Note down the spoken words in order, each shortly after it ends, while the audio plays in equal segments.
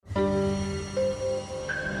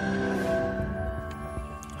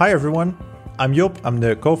Hi everyone, I'm Job. I'm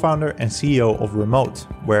the co-founder and CEO of Remote,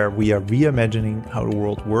 where we are reimagining how the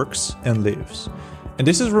world works and lives. And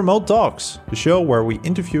this is Remote Talks, the show where we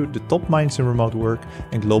interview the top minds in remote work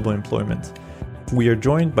and global employment. We are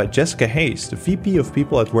joined by Jessica Hayes, the VP of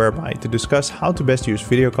People at Whereby, to discuss how to best use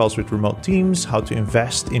video calls with remote teams, how to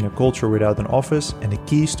invest in a culture without an office, and the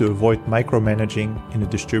keys to avoid micromanaging in a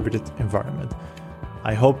distributed environment.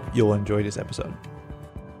 I hope you'll enjoy this episode.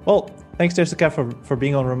 Well, thanks, Jessica, for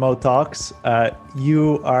being on Remote Talks.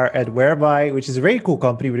 You are at Whereby, which is a very cool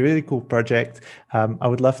company with a really cool project. I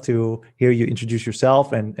would love to hear you introduce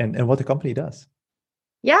yourself and what the company does.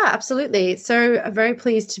 Yeah, absolutely. So I'm very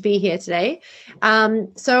pleased to be here today.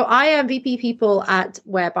 So I am VP People at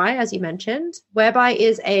Whereby, as you mentioned. Whereby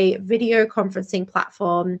is a video conferencing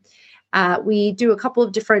platform. We do a couple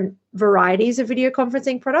of different varieties of video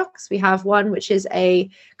conferencing products. We have one which is a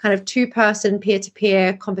kind of two-person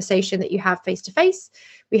peer-to-peer conversation that you have face-to-face.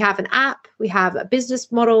 We have an app. We have a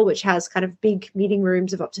business model which has kind of big meeting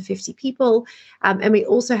rooms of up to 50 people. And we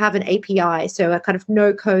also have an API, so a kind of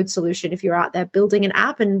no-code solution if you're out there building an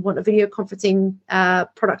app and want a video conferencing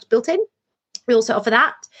product built in. We also offer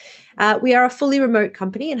that. We are a fully remote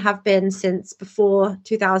company and have been since before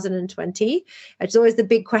 2020. It's always the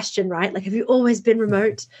big question, right? Like, have you always been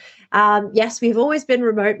remote? Yes, we've always been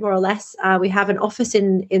remote, more or less. We have an office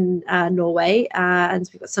in Norway, and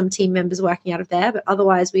we've got some team members working out of there, but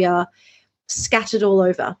otherwise we are scattered all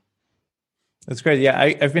over. That's great. Yeah,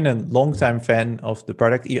 I've been a long-time fan of the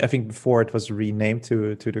product. I think before it was renamed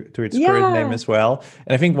to its current name as well.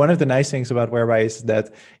 And I think one of the nice things about Whereby is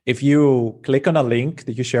that if you click on a link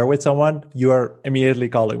that you share with someone, you are immediately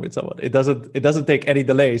calling with someone. It doesn't take any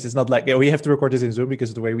delays. It's not like we have to record this in Zoom because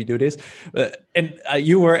of the way we do this.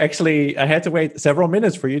 You were actually, I had to wait several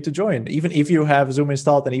minutes for you to join. Even if you have Zoom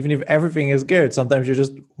installed and even if everything is good, sometimes you're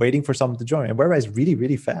just waiting for someone to join. And Whereby is really,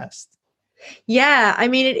 really fast. Yeah, I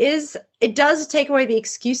mean, it does take away the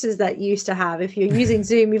excuses that you used to have. If you're using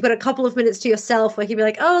Zoom, you've got a couple of minutes to yourself where you'd be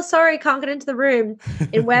like, oh, sorry, can't get into the room.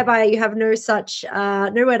 In Whereby you have no such,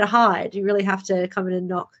 nowhere to hide. You really have to come in and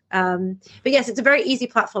knock. But yes, it's a very easy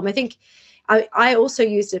platform. I think I also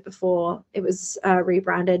used it before it was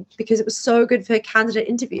rebranded because it was so good for candidate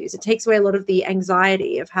interviews. It takes away a lot of the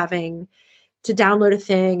anxiety of having to download a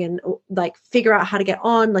thing and like figure out how to get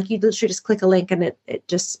on. Like you literally just click a link and it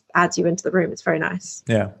just adds you into the room. It's very nice.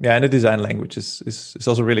 Yeah. And the design language is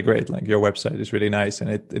also really great. Like your website is really nice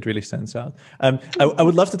and it really stands out. I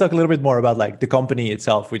would love to talk a little bit more about like the company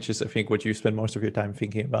itself, which is I think what you spend most of your time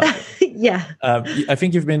thinking about. Yeah. I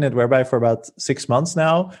think you've been at Whereby for about 6 months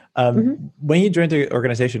now. When you joined the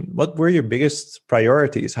organization, what were your biggest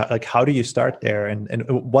priorities? How do you start there? And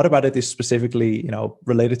what about it is specifically,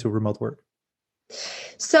 related to remote work?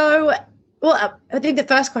 So, well, I think the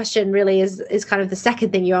first question really is kind of the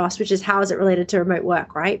second thing you asked, which is how is it related to remote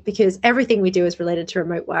work, right? Because everything we do is related to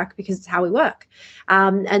remote work because it's how we work.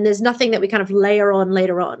 And there's nothing that we kind of layer on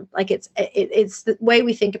later on. Like it's the way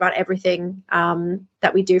we think about everything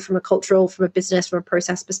that we do from a cultural, from a business, from a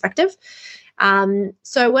process perspective.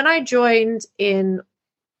 So when I joined in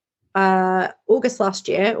August,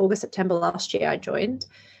 September last year, I joined.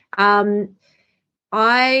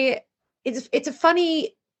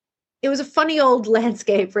 It was a funny old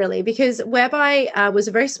landscape, really, because Whereby was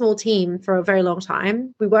a very small team for a very long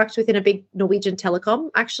time. We worked within a big Norwegian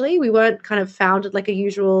telecom, actually. We weren't kind of founded like a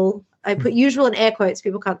usual, I put usual in air quotes,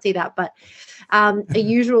 people can't see that, but a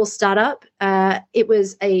usual startup. It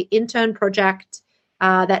was an intern project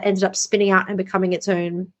that ended up spinning out and becoming its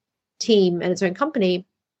own team and its own company.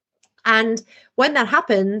 And when that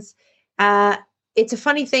happens, it's a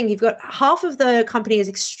funny thing. You've got half of the company is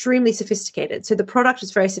extremely sophisticated. So the product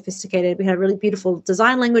is very sophisticated. We had a really beautiful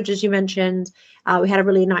design language, as you mentioned. We had a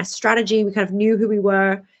really nice strategy. We kind of knew who we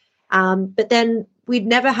were. But then we'd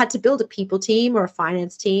never had to build a people team or a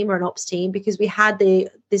finance team or an ops team because we had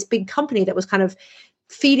this big company that was kind of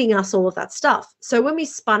feeding us all of that stuff. So when we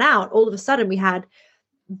spun out, all of a sudden we had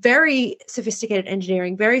very sophisticated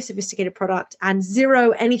engineering, very sophisticated product, and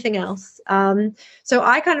zero anything else. So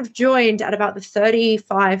I kind of joined at about the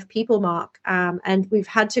 35 people mark, and we've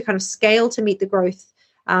had to kind of scale to meet the growth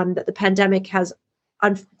that the pandemic has,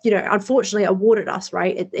 unfortunately awarded us,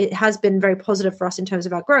 right? It has been very positive for us in terms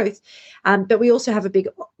of our growth, but we also have a big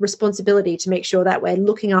responsibility to make sure that we're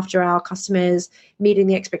looking after our customers, meeting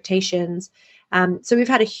the expectations. So we've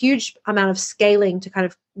had a huge amount of scaling to kind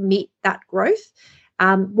of meet that growth.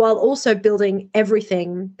 While also building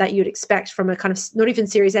everything that you'd expect from a kind of not even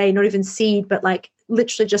Series A, not even seed, but like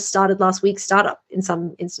literally just started last week startup in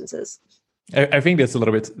some instances. I think that's a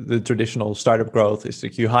little bit the traditional startup growth is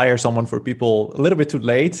like you hire someone for people a little bit too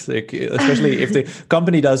late, like especially if the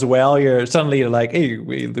company does well, you're suddenly like, hey,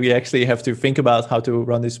 we actually have to think about how to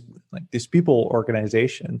run this people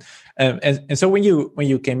organization. And so when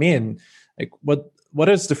you came in, like what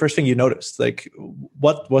is the first thing you noticed? Like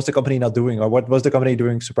what was the company not doing, or what was the company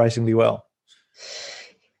doing surprisingly well?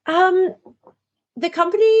 The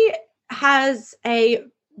company has a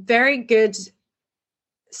very good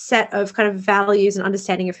set of kind of values and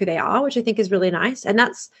understanding of who they are, which I think is really nice. And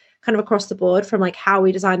that's kind of across the board, from like how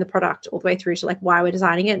we design the product all the way through to like why we're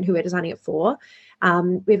designing it and who we're designing it for.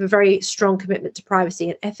 We have a very strong commitment to privacy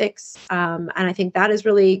and ethics. And I think that is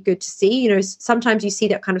really good to see. You know, sometimes you see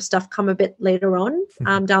that kind of stuff come a bit later on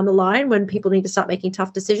down the line when people need to start making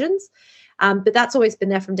tough decisions. But that's always been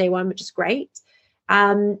there from day one, which is great.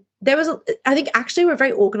 I think actually we're a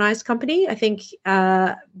very organized company. I think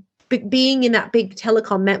being in that big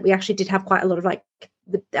telecom meant we actually did have quite a lot of like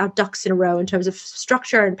our ducks in a row in terms of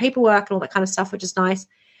structure and paperwork and all that kind of stuff, which is nice.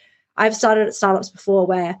 I've started at startups before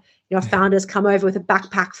where, you know, founders come over with a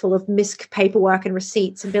backpack full of MISC paperwork and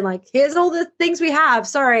receipts and been like, here's all the things we have,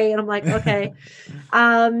 sorry. And I'm like, okay.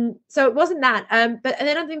 So it wasn't that. But and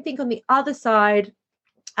then I think on the other side,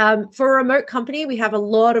 for a remote company, we have a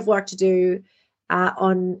lot of work to do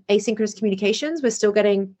on asynchronous communications. We're still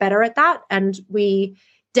getting better at that. And we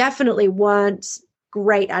definitely weren't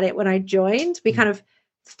great at it when I joined. We kind of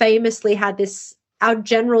famously had our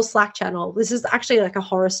general Slack channel. This is actually like a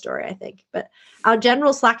horror story, I think, but our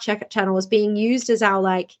general Slack channel was being used as our,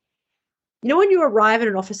 like, you know, when you arrive at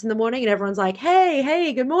an office in the morning and everyone's like,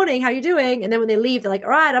 hey, good morning, how you doing? And then when they leave, they're like, all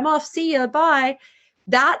right, I'm off, see you, bye.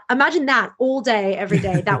 Imagine that all day, every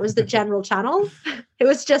day. That was the general channel. It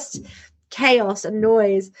was just chaos and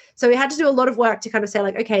noise. So we had to do a lot of work to kind of say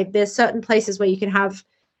like, okay, there's certain places where you can have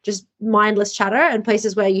just mindless chatter and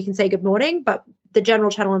places where you can say good morning, but the general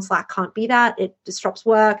channel in Slack can't be that. It disrupts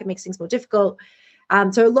work. It makes things more difficult.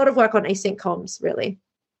 So a lot of work on async comms, really.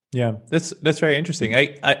 Yeah, that's very interesting.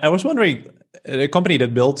 I was wondering, a company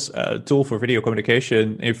that builds a tool for video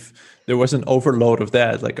communication, if there was an overload of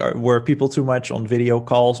that, like were people too much on video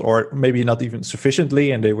calls, or maybe not even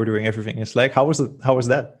sufficiently, and they were doing everything in Slack? How was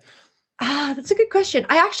that? That's a good question.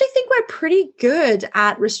 I actually think we're pretty good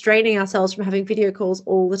at restraining ourselves from having video calls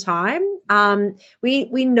all the time.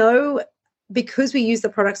 We know, because we use the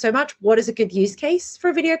product so much, what is a good use case for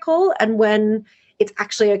a video call, and when it's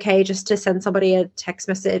actually okay just to send somebody a text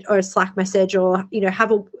message or a Slack message, or, you know,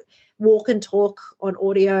 have a walk and talk on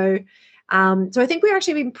audio. So I think we've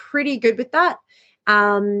actually been pretty good with that.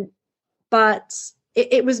 But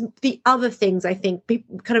it was the other things, I think,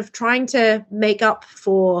 kind of trying to make up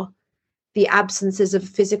for the absences of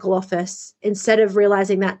physical office, instead of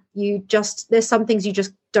realizing that there's some things you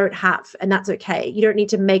just don't have, and that's okay. You don't need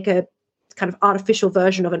to make a kind of artificial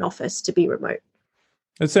version of an office to be remote.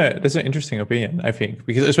 That's an interesting opinion, I think,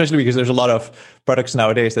 especially because there's a lot of products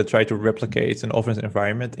nowadays that try to replicate an office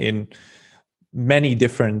environment in many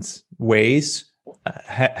different ways.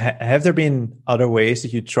 Have there been other ways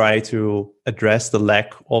that you try to address the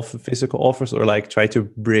lack of a physical office, or like try to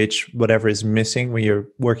bridge whatever is missing when you're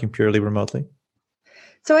working purely remotely?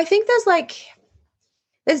 So I think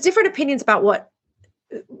there's different opinions about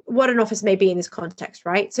what an office may be in this context,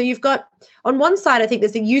 right? So you've got, on one side, I think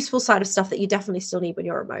there's the useful side of stuff that you definitely still need when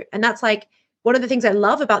you're remote. And that's like, one of the things I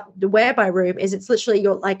love about the Whereby Room is it's literally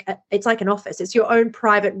it's like an office. It's your own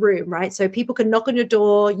private room, right? So people can knock on your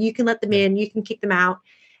door, you can let them in, you can kick them out.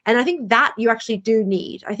 And I think that you actually do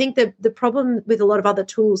need. I think the problem with a lot of other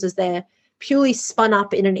tools is they're purely spun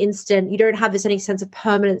up in an instant. You don't have any sense of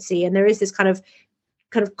permanency. And there is this kind of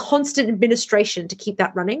constant administration to keep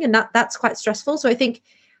that running. And that's quite stressful. So I think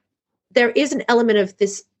there is an element of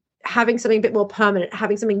this, having something a bit more permanent,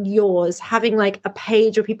 having something yours, having like a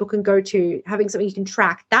page where people can go to, having something you can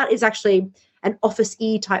track. That is actually an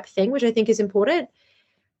Office-y type thing, which I think is important.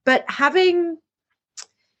 But having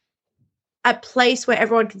a place where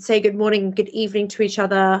everyone can say good morning, good evening to each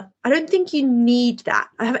other, I don't think you need that.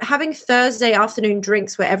 Having Thursday afternoon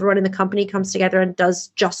drinks where everyone in the company comes together and does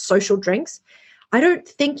just social drinks, I don't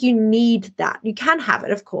think you need that. You can have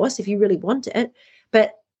it, of course, if you really want it.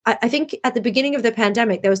 But I think at the beginning of the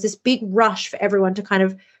pandemic, there was this big rush for everyone to kind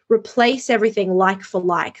of replace everything like for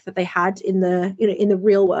like that they had in the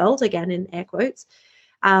real world, again, in air quotes.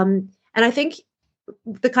 And I think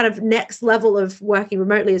the kind of next level of working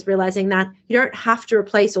remotely is realizing that you don't have to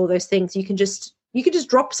replace all those things. You can just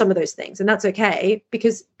drop some of those things, and that's okay,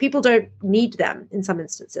 because people don't need them in some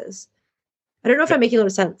instances. I don't know if I'm making a lot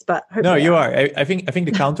of sense, but no, you are. I think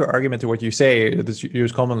the counter argument to what you say that's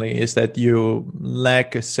used commonly is that you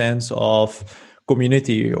lack a sense of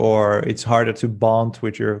community, or it's harder to bond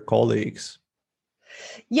with your colleagues.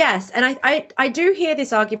 Yes. And I do hear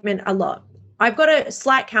this argument a lot. I've got a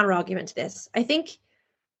slight counter argument to this. I think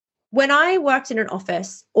when I worked in an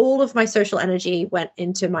office, all of my social energy went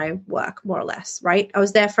into my work, more or less, right? I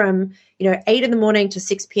was there from, 8 in the morning to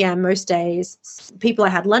 6 p.m. most days. People I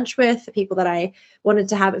had lunch with, people that I wanted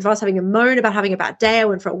to have. If I was having a moan about having a bad day, I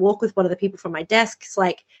went for a walk with one of the people from my desk. It's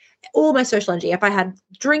like all my social energy. If I had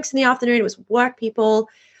drinks in the afternoon, it was work people.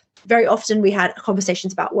 Very often we had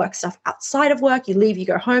conversations about work stuff outside of work. You leave, you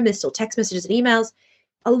go home, there's still text messages and emails.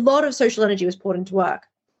 A lot of social energy was poured into work.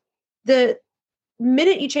 The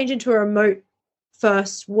minute you change into a remote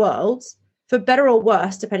first world, for better or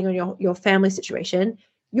worse, depending on your family situation,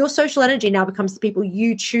 your social energy now becomes the people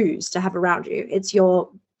you choose to have around you. It's your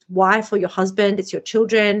wife or your husband, it's your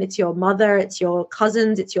children, it's your mother, it's your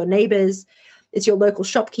cousins, it's your neighbors, it's your local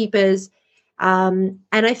shopkeepers. And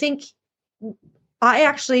I think I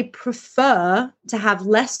actually prefer to have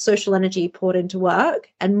less social energy poured into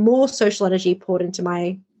work and more social energy poured into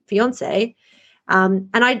my fiance. And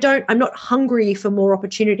I'm not hungry for more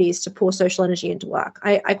opportunities to pour social energy into work.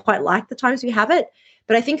 I quite like the times we have it,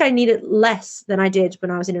 but I think I need it less than I did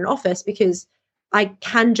when I was in an office, because I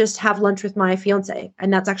can just have lunch with my fiance,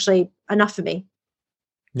 and that's actually enough for me.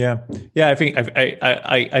 Yeah. I think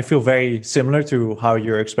I feel very similar to how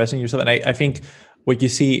you're expressing yourself. And I think what you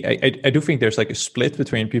see, I do think there's like a split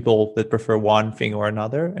between people that prefer one thing or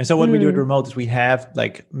another. And so what we do at Remote is we have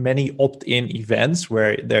like many opt-in events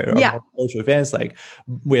where there are more social events. Like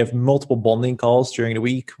we have multiple bonding calls during the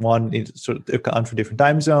week. One is sort of account for different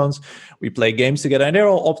time zones. We play games together and they're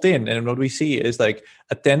all opt-in. And what we see is like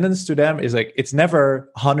attendance to them is like, it's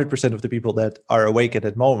never 100% of the people that are awake at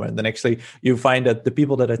that moment. And actually you find that the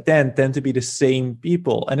people that attend tend to be the same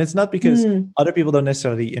people. And it's not because other people don't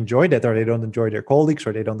necessarily enjoy that, or they don't enjoy their colleagues,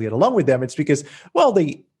 or they don't get along with them. It's because, well,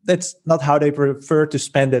 that's not how they prefer to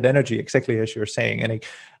spend that energy, exactly as you're saying. And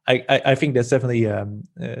I think that's definitely a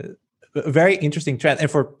very interesting trend.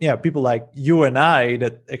 And for people like you and I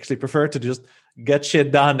that actually prefer to just get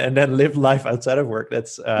shit done and then live life outside of work,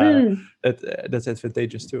 that's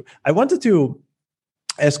advantageous too. I wanted to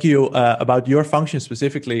ask you about your function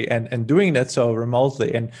specifically and doing that so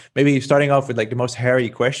remotely, and maybe starting off with like the most hairy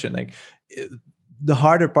question, like the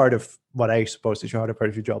harder part of what I suppose is your harder part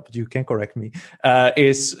of your job, but you can correct me,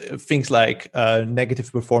 is things like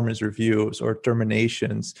negative performance reviews or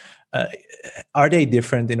terminations. Are they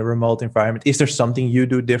different in a remote environment? Is there something you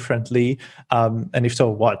do differently? And if so,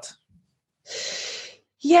 what?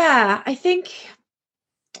 Yeah, I think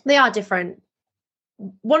they are different.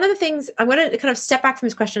 One of the things, I'm going to kind of step back from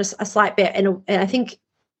this question a slight bit and I think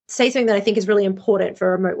say something that I think is really important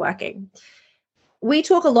for remote working. We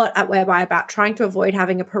talk a lot at Whereby about trying to avoid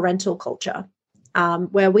having a parental culture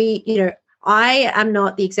where I am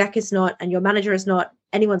not, the exec is not, and your manager is not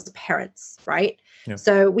anyone's parents, right? Yeah.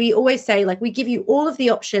 So we always say, like, we give you all of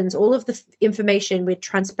the options, all of the information. We're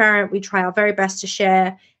transparent. We try our very best to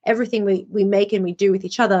share everything we make and we do with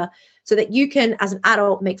each other so that you can, as an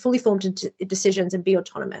adult, make fully formed decisions and be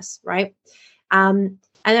autonomous, right? And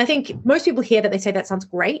I think most people hear that, they say that sounds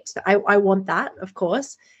great. I want that, of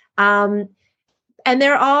course. And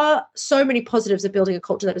there are so many positives of building a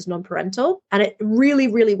culture that is non-parental, and it really,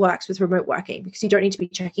 really works with remote working because you don't need to be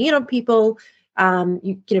checking in on people.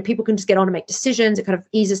 People can just get on and make decisions. It kind of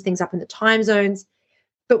eases things up in the time zones.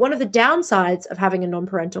 But one of the downsides of having a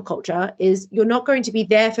non-parental culture is you're not going to be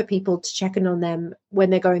there for people to check in on them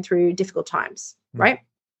when they're going through difficult times, right?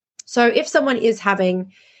 So if someone is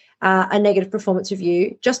having a negative performance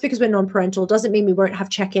review, just because we're non-parental doesn't mean we won't have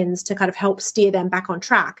check-ins to kind of help steer them back on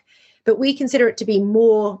track. But we consider it to be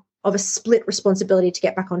more of a split responsibility to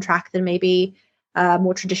get back on track than maybe a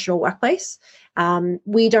more traditional workplace.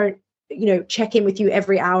 We don't, check in with you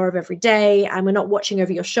every hour of every day, and we're not watching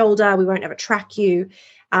over your shoulder. We won't ever track you.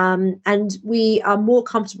 And we are more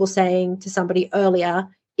comfortable saying to somebody earlier,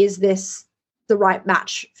 is this the right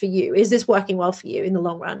match for you? Is this working well for you in the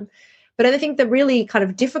long run? But I think the really kind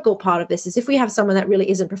of difficult part of this is if we have someone that really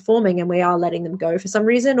isn't performing and we are letting them go for some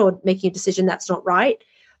reason or making a decision that's not right.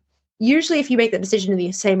 Usually if you make that decision in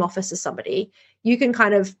the same office as somebody, you can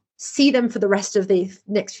kind of see them for the rest of the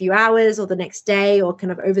next few hours or the next day or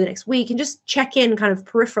kind of over the next week and just check in kind of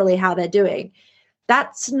peripherally how they're doing.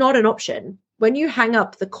 That's not an option. When you hang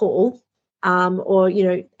up the call or,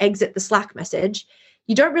 exit the Slack message,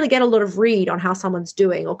 you don't really get a lot of read on how someone's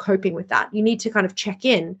doing or coping with that. You need to kind of check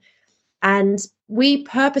in. And we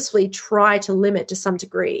purposefully try to limit to some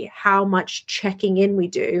degree how much checking in we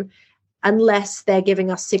do unless they're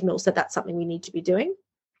giving us signals that that's something we need to be doing.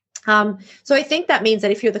 So I think that means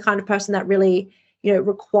that if you're the kind of person that really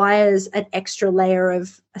requires an extra layer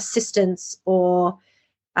of assistance or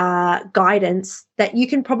guidance, that you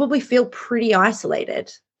can probably feel pretty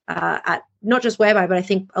isolated at not just Whereby, but I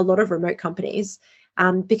think a lot of remote companies,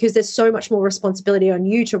 because there's so much more responsibility on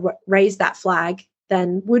you to raise that flag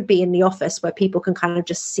than would be in the office, where people can kind of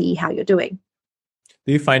just see how you're doing.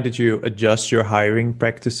 Do you find that you adjust your hiring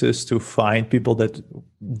practices to find people that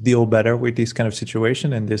deal better with this kind of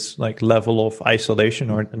situation and this like level of isolation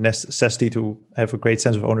or necessity to have a great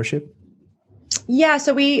sense of ownership? Yeah,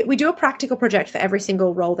 so we do a practical project for every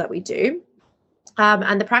single role that we do.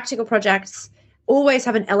 And the practical projects always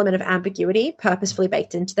have an element of ambiguity purposefully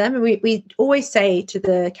baked into them. And we always say to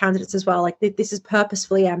the candidates as well, like, this is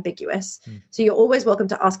purposefully ambiguous. So you're always welcome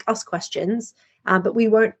to ask us questions, but we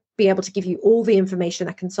won't be able to give you all the information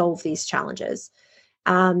that can solve these challenges.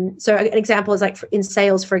 So an example is like in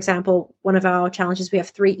sales, for example, one of our challenges, we have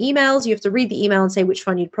 3 emails. You have to read the email and say which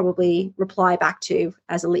one you'd probably reply back to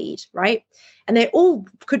as a lead, right? And they all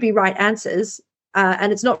could be right answers.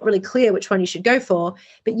 And it's not really clear which one you should go for,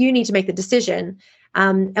 but you need to make the decision.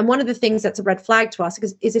 And one of the things that's a red flag to us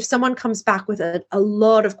is if someone comes back with a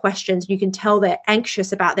lot of questions, you can tell they're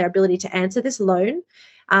anxious about their ability to answer this alone.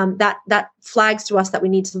 That flags to us that we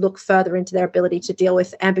need to look further into their ability to deal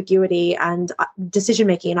with ambiguity and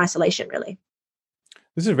decision-making in isolation, really.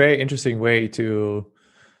 This is a very interesting way to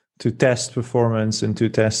test performance and to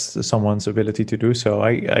test someone's ability to do so.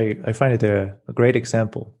 I find it a great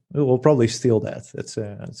example. We'll probably steal that. It's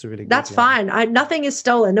a really good That's example. fine. Nothing is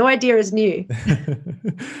stolen. No idea is new.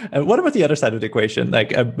 And what about the other side of the equation,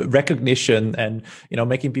 like recognition and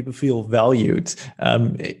making people feel valued?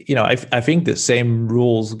 I think the same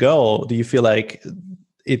rules go. Do you feel like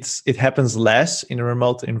it happens less in a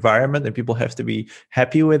remote environment and people have to be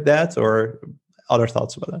happy with that, or other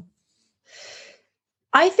thoughts about that?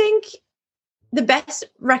 I think the best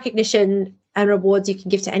recognition and rewards you can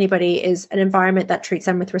give to anybody is an environment that treats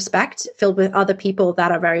them with respect, filled with other people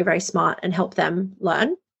that are very, very smart and help them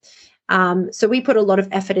learn. So we put a lot of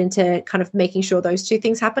effort into kind of making sure those 2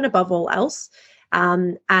 things happen above all else.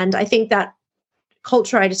 And I think that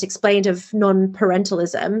culture I just explained of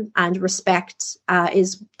non-parentalism and respect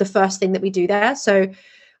is the first thing that we do there. So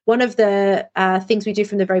one of the things we do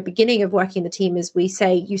from the very beginning of working the team is we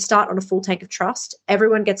say you start on a full tank of trust.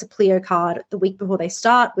 Everyone gets a Pleo card the week before they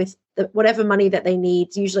start with whatever money that they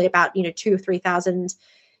need, usually about 2,000 or 3,000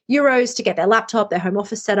 euros to get their laptop, their home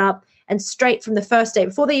office set up. And straight from the first day,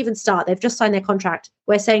 before they even start, they've just signed their contract.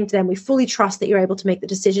 We're saying to them, we fully trust that you're able to make the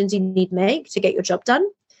decisions you need to make to get your job done.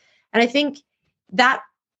 And I think that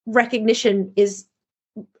recognition is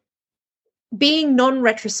being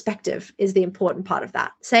non-retrospective is the important part of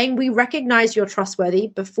that. Saying we recognize you're trustworthy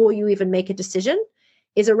before you even make a decision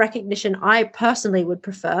is a recognition I personally would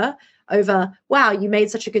prefer over, wow, you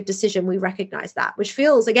made such a good decision. We recognize that, which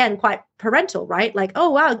feels, again, quite parental, right? Like, oh,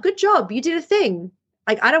 wow, good job. You did a thing.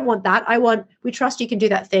 Like, I don't want that. We trust you can do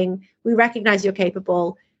that thing. We recognize you're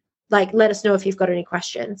capable. Like, let us know if you've got any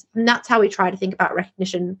questions. And that's how we try to think about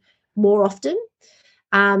recognition more often.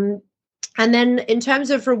 And then in terms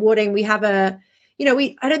of rewarding, we have I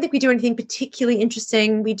don't think we do anything particularly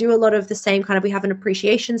interesting. We do a lot of the same kind of, we have an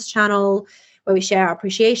appreciations channel where we share our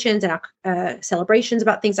appreciations and our celebrations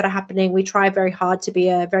about things that are happening. We try very hard to be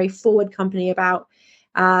a very forward company about,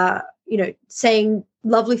 saying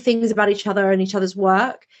lovely things about each other and each other's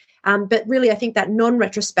work. But really, I think that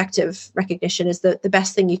non-retrospective recognition is the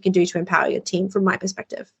best thing you can do to empower your team from my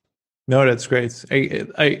perspective. No, that's great.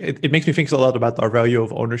 It makes me think a lot about our value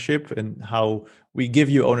of ownership and how we give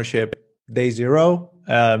you ownership day 0.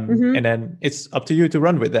 And then it's up to you to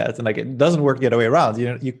run with that. And like, it doesn't work the other way around.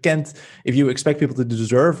 You can't, if you expect people to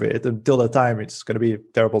deserve it until that time, it's going to be a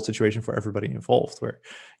terrible situation for everybody involved where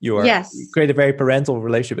you create a very parental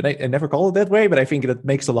relationship. And I never call it that way, but I think that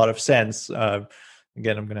makes a lot of sense.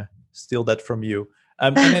 Again, I'm going to steal that from you.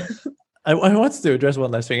 And then I wanted to address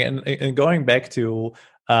one last thing and going back to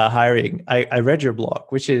hiring, I read your blog,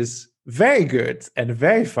 which is very good and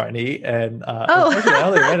very funny. And I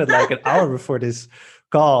only read it like an hour before this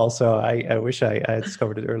call, so I wish I had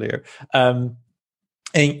discovered it earlier. And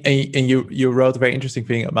you wrote a very interesting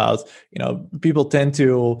thing about people tend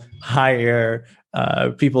to hire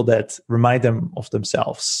people that remind them of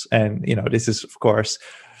themselves, and this is of course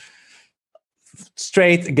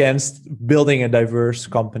straight against building a diverse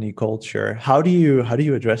company culture. How do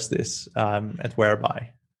you address this at Whereby?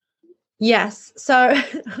 Yes. So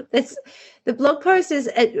the blog post is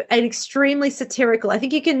an extremely satirical. I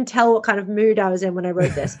think you can tell what kind of mood I was in when I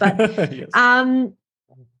wrote this. But yes.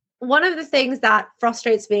 One of the things that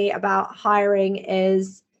frustrates me about hiring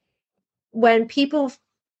is when people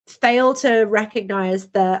fail to recognize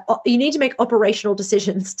that you need to make operational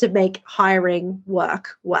decisions to make hiring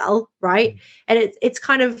work well, right? And it's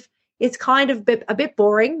kind of a bit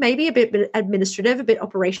boring, maybe a bit administrative, a bit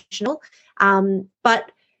operational,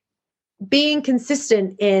 but being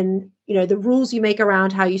consistent in the rules you make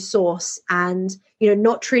around how you source, and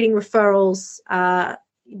not treating referrals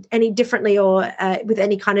any differently or with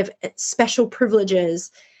any kind of special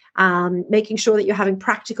privileges. Making sure that you're having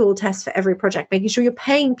practical tests for every project, making sure you're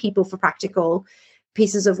paying people for practical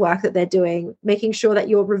pieces of work that they're doing, making sure that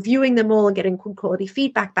you're reviewing them all and getting good quality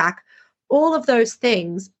feedback back. All of those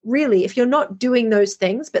things, really, if you're not doing those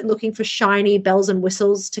things, but looking for shiny bells and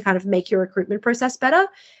whistles to kind of make your recruitment process better,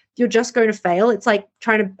 you're just going to fail. It's like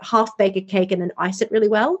trying to half bake a cake and then ice it really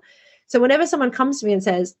well. So whenever someone comes to me and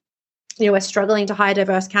says, we're struggling to hire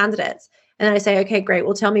diverse candidates, and then I say, okay, great,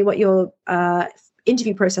 well, tell me what your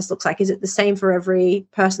interview process looks like. Is it the same for every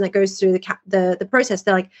person that goes through the process?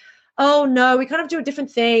 They're like, oh no, we kind of do a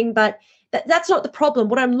different thing, but that's not the problem.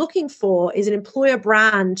 What I'm looking for is an employer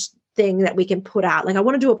brand thing that we can put out. Like, I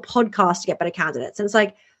want to do a podcast to get better candidates. And it's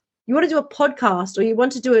like, you want to do a podcast, or you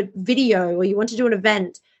want to do a video, or you want to do an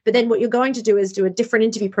event, but then what you're going to do is do a different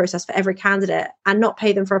interview process for every candidate and not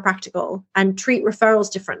pay them for a practical and treat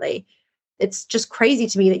referrals differently. It's just crazy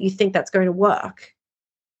to me that you think that's going to work.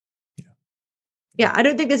 Yeah, I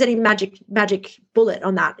don't think there's any magic bullet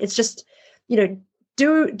on that. It's just,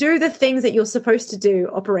 do the things that you're supposed to do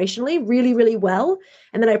operationally really, really well.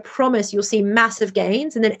 And then I promise you'll see massive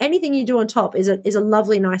gains. And then anything you do on top is a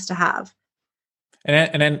lovely nice to have.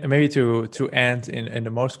 And then maybe to end in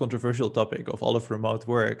the most controversial topic of all of remote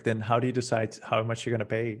work, then how do you decide how much you're going to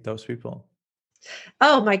pay those people?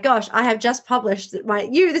 Oh my gosh, I have just published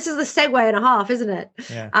this is the segue and a half, isn't it?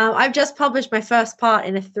 Yeah. I've just published my first part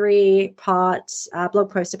in a 3-part blog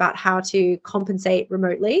post about how to compensate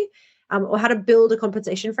remotely, or how to build a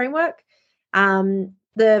compensation framework.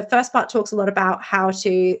 The first part talks a lot about how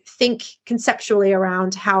to think conceptually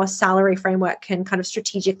around how a salary framework can kind of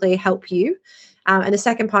strategically help you. And the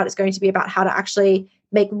second part is going to be about how to actually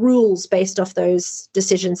make rules based off those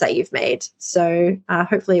decisions that you've made. So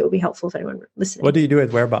hopefully it will be helpful for anyone listening. What do you do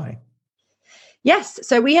at Whereby? Yes.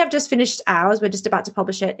 So we have just finished ours. We're just about to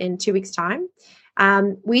publish it in 2 weeks' time.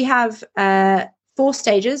 We have 4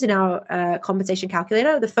 stages in our compensation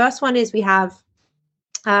calculator. The first one is we have,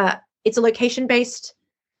 it's a location-based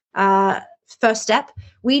first step.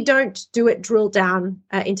 We don't do it drilled down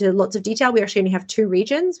into lots of detail. We actually only have 2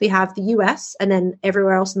 regions. We have the US and then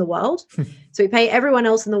everywhere else in the world. So we pay everyone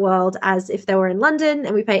else in the world as if they were in London,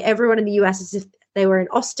 and we pay everyone in the US as if they were in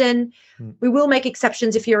Austin. We will make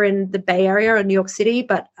exceptions if you're in the Bay Area or New York City,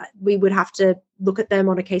 but we would have to look at them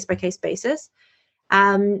on a case-by-case basis.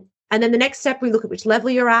 And then the next step, we look at which level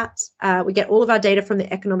you're at. We get all of our data from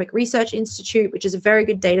the Economic Research Institute, which is a very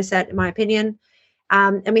good data set, in my opinion.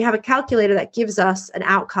 And we have a calculator that gives us an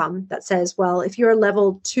outcome that says, well, if you're a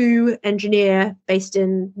level 2 engineer based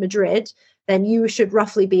in Madrid, then you should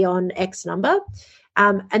roughly be on X number.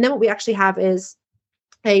 And then what we actually have is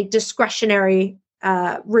a discretionary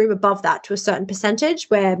room above that to a certain percentage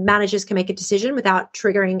where managers can make a decision without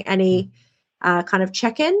triggering any kind of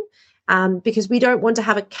check-in, because we don't want to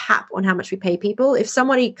have a cap on how much we pay people. If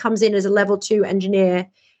somebody comes in as a level 2 engineer,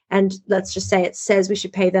 and let's just say it says we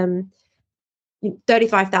should pay them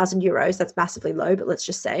 35,000 euros, that's massively low, but let's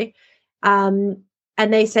just say, and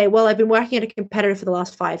they say, well, I've been working at a competitor for the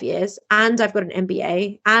last 5 years, and I've got an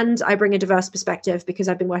MBA, and I bring a diverse perspective because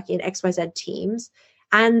I've been working in XYZ teams,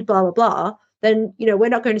 and blah, blah, blah, then, we're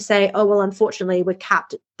not going to say, oh, well, unfortunately, we're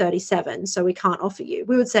capped at 37, so we can't offer you.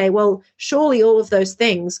 We would say, well, surely all of those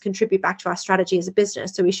things contribute back to our strategy as a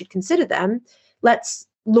business, so we should consider them. Let's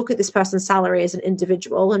look at this person's salary as an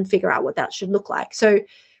individual and figure out what that should look like. So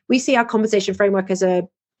we see our compensation framework as a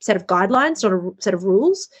set of guidelines, not a set of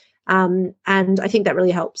rules. And I think that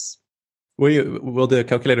really helps. Will the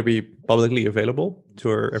calculator be publicly available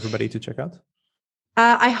for everybody to check out?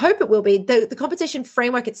 I hope it will be. The compensation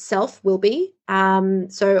framework itself will be.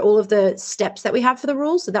 So all of the steps that we have for the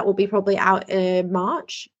rules, so that will be probably out in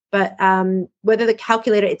March. But whether the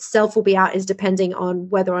calculator itself will be out is depending on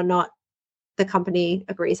whether or not the company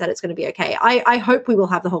agrees that it's going to be okay. I hope we will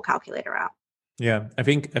have the whole calculator out. Yeah, I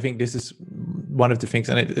think this is one of the things,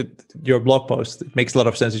 and your blog post, it makes a lot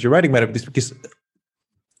of sense as you're writing about it, because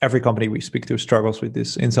every company we speak to struggles with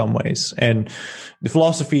this in some ways, and the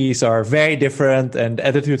philosophies are very different, and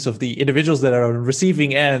attitudes of the individuals that are on the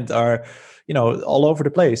receiving end are, all over the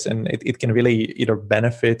place, and it can really either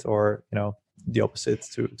benefit or the opposite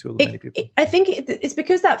to many people. I think it's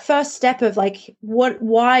because that first step of like,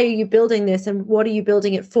 why are you building this and what are you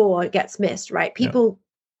building it for, gets missed, right? People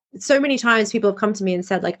so many times people have come to me and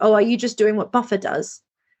said like, oh, are you just doing what Buffer does?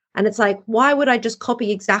 And it's like, why would I just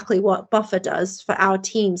copy exactly what Buffer does for our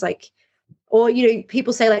teams? Like, or,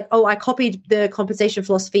 people say like, oh, I copied the compensation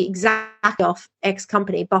philosophy exactly off X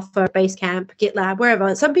company, Buffer, Basecamp, GitLab,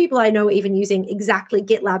 wherever. Some people I know are even using exactly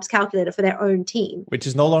GitLab's calculator for their own team. Which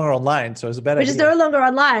is no longer online, so it's a better Which is no longer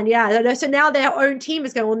online, yeah. So now their own team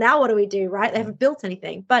is going, well, now what do we do, right? They haven't built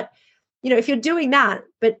anything. But, if you're doing that,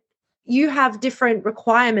 but you have different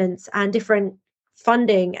requirements and different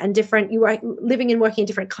funding and you are living and working in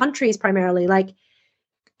different countries primarily, like,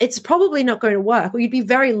 it's probably not going to work, or you'd be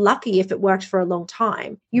very lucky if it worked for a long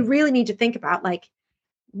time. You really need to think about like,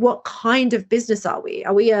 what kind of business are we?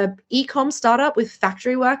 Are we a e-com startup with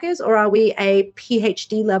factory workers, or are we a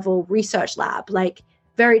PhD level research lab? Like,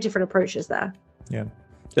 very different approaches there. Yeah.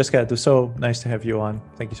 Jessica, it was so nice to have you on.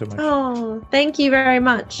 Thank you so much. Oh, thank you very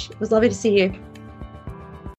much. It was lovely to see you.